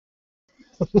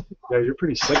Yeah, you're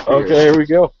pretty sick. Okay, here we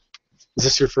go. Is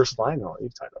this your first fly? No,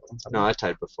 you've tied up. No, I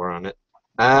tied before on it.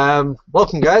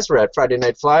 Welcome, guys. We're at Friday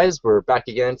Night Flies. We're back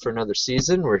again for another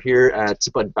season. We're here at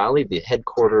Spud Valley, the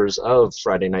headquarters of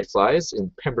Friday Night Flies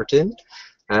in Pemberton.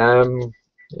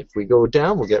 If we go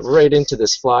down, we'll get right into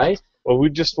this fly. Well,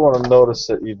 we just want to notice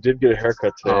that you did get a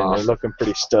haircut today, and you're looking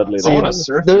pretty studly.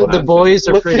 The boys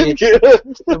are pretty. Good.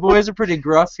 The boys are pretty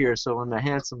gruff here, so when a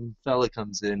handsome fella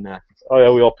comes in, Oh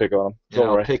yeah, we all pick on him. Don't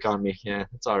they'll worry. pick on me. Yeah,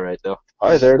 it's all right though. All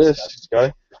right, there it is,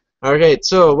 Scotty. Okay,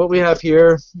 so what we have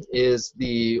here is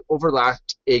the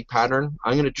overlapped egg pattern.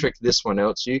 I'm going to trick this one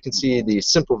out so you can see the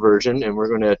simple version, and we're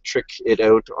going to trick it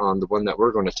out on the one that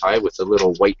we're going to tie with a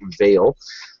little white veil.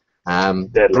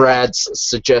 Brad's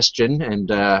suggestion, and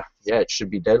yeah, it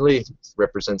should be deadly.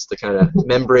 Represents the kind of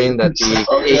membrane that the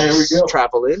eggs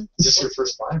travel in. Is this your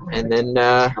first fly? And then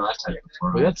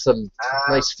we got some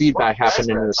nice feedback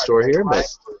happening in the store here, but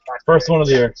First one of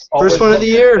the year. first one of the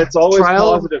year. It's always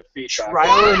trial, positive feedback.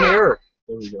 trial and error.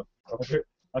 There we go.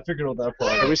 I figured out that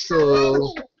part. Are we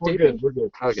still? We're good. We're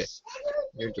good. Okay.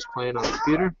 You're just playing on the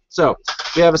computer. So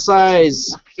we have a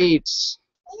size 8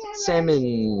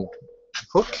 salmon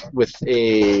hook with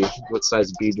a, what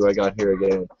size bead do I got here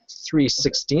again?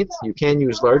 3/16. You can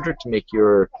use larger to make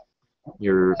your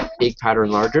egg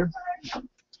pattern larger.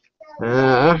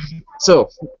 So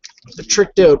the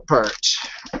tricked out part.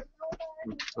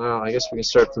 Well, I guess we can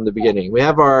start from the beginning. We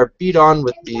have our bead on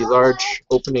with the large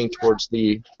opening towards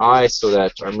the eye so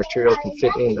that our material can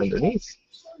fit in underneath.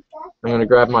 I'm going to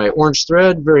grab my orange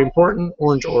thread, very important,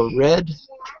 orange or red,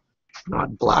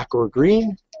 not black or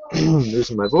green.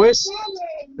 Losing my voice.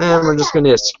 And we're just going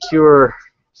to secure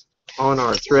on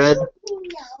our thread.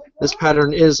 This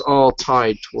pattern is all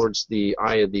tied towards the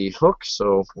eye of the hook,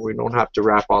 so we don't have to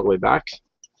wrap all the way back.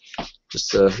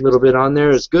 Just a little bit on there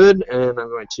is good, and I'm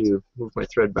going to move my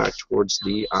thread back towards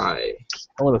the eye.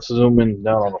 I'm going to zoom in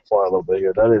down on the fly a little bit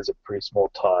here. That is a pretty small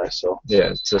tie, so. Yeah,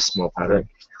 it's a small pattern.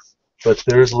 But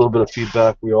there is a little bit of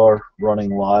feedback. We are running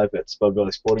live at Spud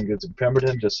Valley Sporting Goods in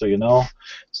Pemberton, just so you know.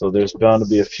 So there's bound to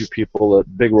be a few people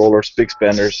at big rollers, big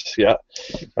spenders. Yeah,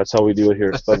 that's how we do it here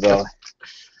at Spud Valley.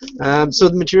 So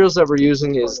the materials that we're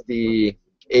using is the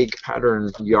egg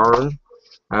pattern yarn.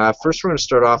 First we're going to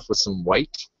start off with some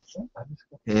white.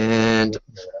 And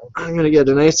I'm going to get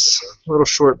a nice little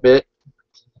short bit.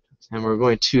 And we're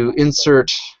going to insert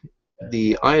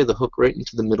the eye of the hook right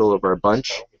into the middle of our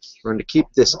bunch. We're going to keep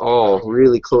this all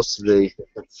really close to the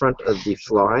front of the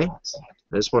fly.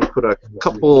 I just want to put a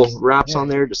couple wraps on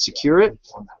there to secure it.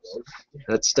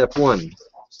 That's step 1.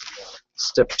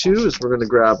 Step 2 is we're going to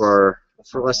grab our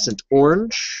fluorescent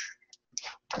orange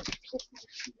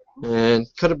and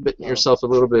cut yourself a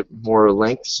little bit more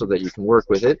length so that you can work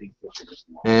with it.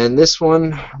 And this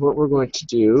one, what we're going to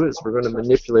do is we're going to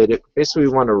manipulate it. Basically,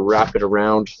 we want to wrap it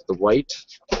around the white.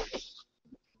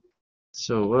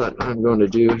 So what I'm going to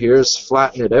do here is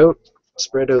flatten it out,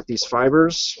 spread out these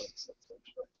fibers.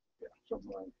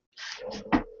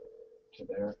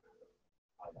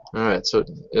 Alright, so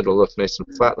it'll look nice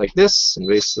and flat like this, and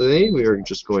basically we are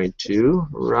just going to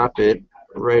wrap it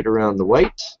right around the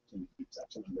white,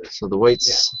 so the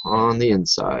white's on the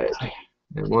inside.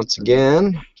 And once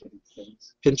again,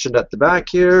 pinch it at the back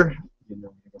here,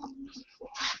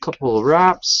 a couple of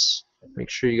wraps,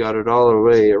 make sure you got it all the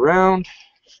way around.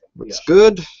 Looks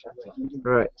good.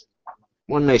 Alright,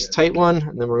 one nice tight one,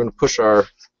 and then we're going to push our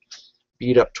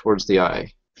bead up towards the eye.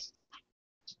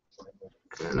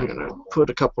 And I'm going to put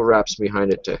a couple wraps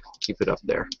behind it to keep it up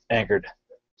there. Anchored.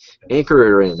 Anchor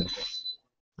her in.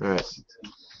 Alright.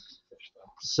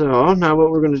 So now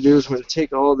what we're going to do is we're going to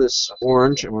take all this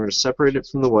orange and we're going to separate it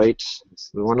from the white.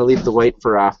 We want to leave the white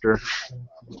for after.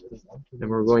 And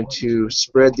we're going to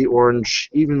spread the orange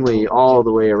evenly all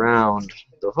the way around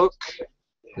the hook.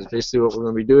 Because basically what we're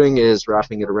going to be doing is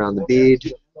wrapping it around the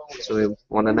bead. So we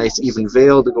want a nice even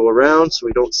veil to go around so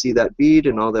we don't see that bead,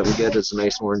 and all that we get is a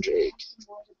nice orange egg.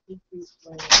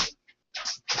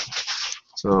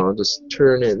 So I'll just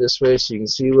turn it this way so you can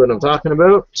see what I'm talking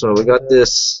about. So we got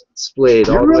this splayed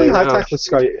all the way You're really around. high-tech with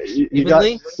Scotty. You got,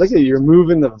 Evenly? look at you, you're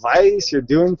moving the vise, you're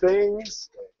doing things.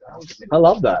 I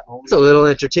love that. It's a little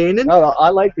entertaining. No, I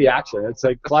like the action. It's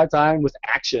like fly time with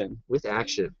action. With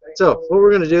action. So what we're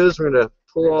going to do is we're going to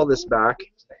pull all this back.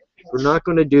 We're not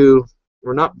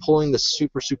pulling this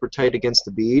super tight against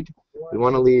the bead. We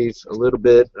want to leave a little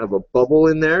bit of a bubble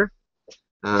in there.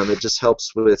 It just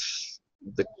helps with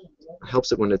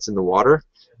helps it when it's in the water.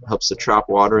 It helps to trap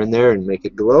water in there and make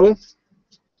it glow.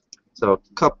 So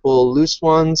a couple loose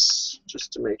ones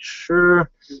just to make sure.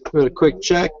 Give it a quick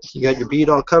check. You got your bead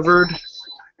all covered.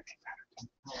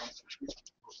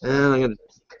 And I'm going to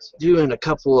doing a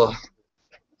couple of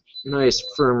nice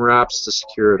firm wraps to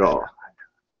secure it all.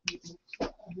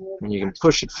 And you can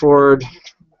push it forward.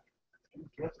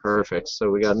 Perfect. So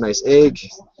we got a nice egg.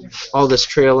 All this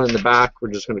trail in the back,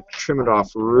 we're just going to trim it off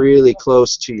really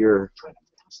close to your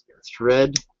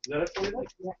thread.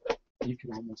 You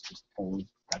can almost just hold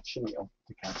that chenille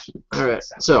to catch it. Alright,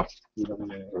 so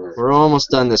we're almost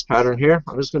done this pattern here.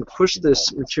 I'm just going to push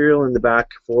this material in the back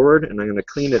forward, and I'm going to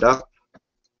clean it up.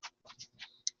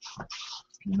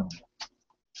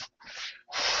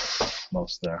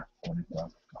 Most there.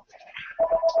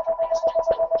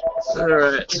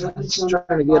 Alright, just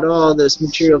trying to get all this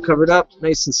material covered up,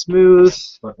 nice and smooth.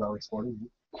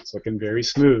 It's looking very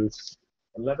smooth.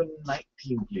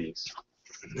 11:19, please.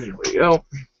 There we go.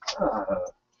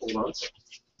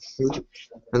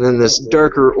 And then this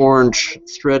darker orange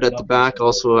thread at the back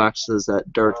also acts as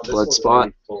that dark blood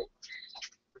spot.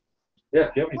 Yeah,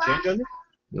 do you have any change on you?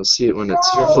 You'll see it when it's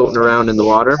floating around in the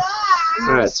water.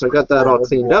 Alright, so I got that all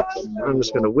cleaned up. I'm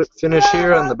just going to whip finish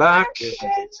here on the back.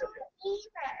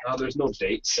 There's no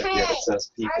date set yet. It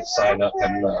says people sign up,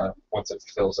 and once it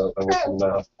fills out, then we can.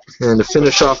 And to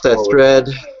finish off that thread,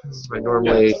 I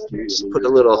normally just put a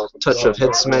little touch of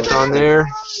head cement on there.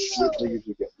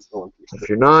 If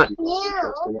you're not,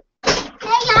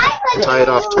 tie it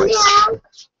off twice.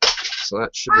 So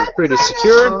that should be pretty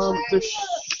secure. There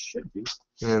should be.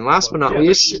 And last but not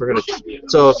least, we're gonna.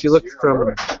 So if you look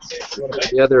from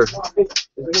the other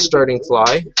starting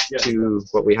fly to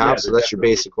what we have, so that's your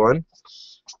basic one.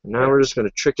 And now we're just going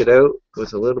to trick it out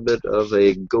with a little bit of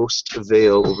a ghost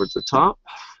veil over the top.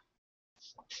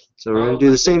 So we're going to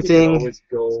do the same thing. You can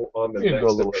go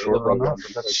a little short on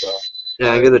that.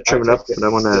 Yeah, I'm going to trim it up, but I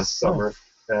want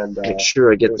to make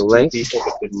sure I get the length. People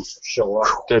that didn't show up.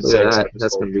 That's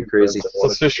going to be crazy.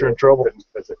 Let's fish are in trouble.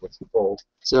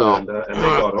 So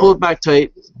pull it back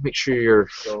tight. Make sure your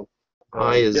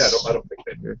eye is I don't think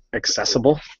they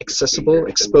Accessible.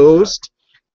 exposed.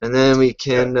 And then we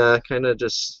can kind of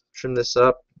just trim this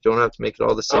up. Don't have to make it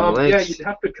all the same length. Yeah, you'd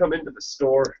have to come into the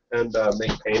store and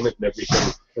make payment and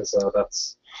everything, because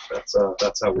that's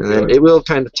how we And do then it. it will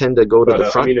kind of tend to go to the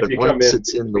front, if but you come once in,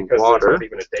 it's in the because there's water, not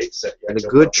even a date set yet, and a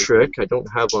you'll good probably trick, be I don't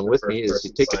have one with the me, first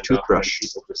is you person take a signed up, and toothbrush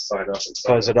people just sign up and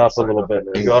Size it up a little bit.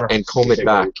 and You got her. and comb it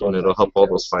back, and it'll help all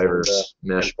those fibers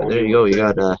mesh. But there you go, you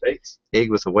got an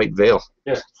egg with a white veil.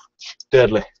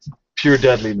 Deadly. Pure I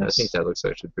deadliness. think that looks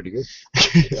actually pretty good.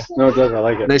 No, it does. I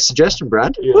like it. Nice suggestion,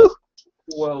 Brad. Yeah. Woo!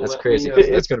 Well, That's let crazy. me,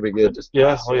 That's going to be good.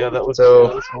 Yeah, oh yeah, that was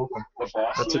So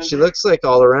that's what she looks like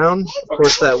all around. Of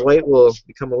course, that white will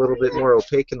become a little bit more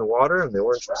opaque in the water, and the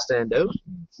orange will stand out.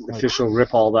 The fish will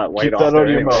rip all that white Keep off. that out there of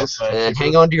your anyways. mouth, man. And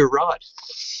hang on to your rod,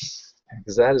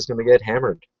 because that is going to get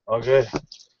hammered. Okay.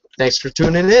 Thanks for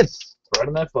tuning in. Right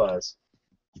on that flies.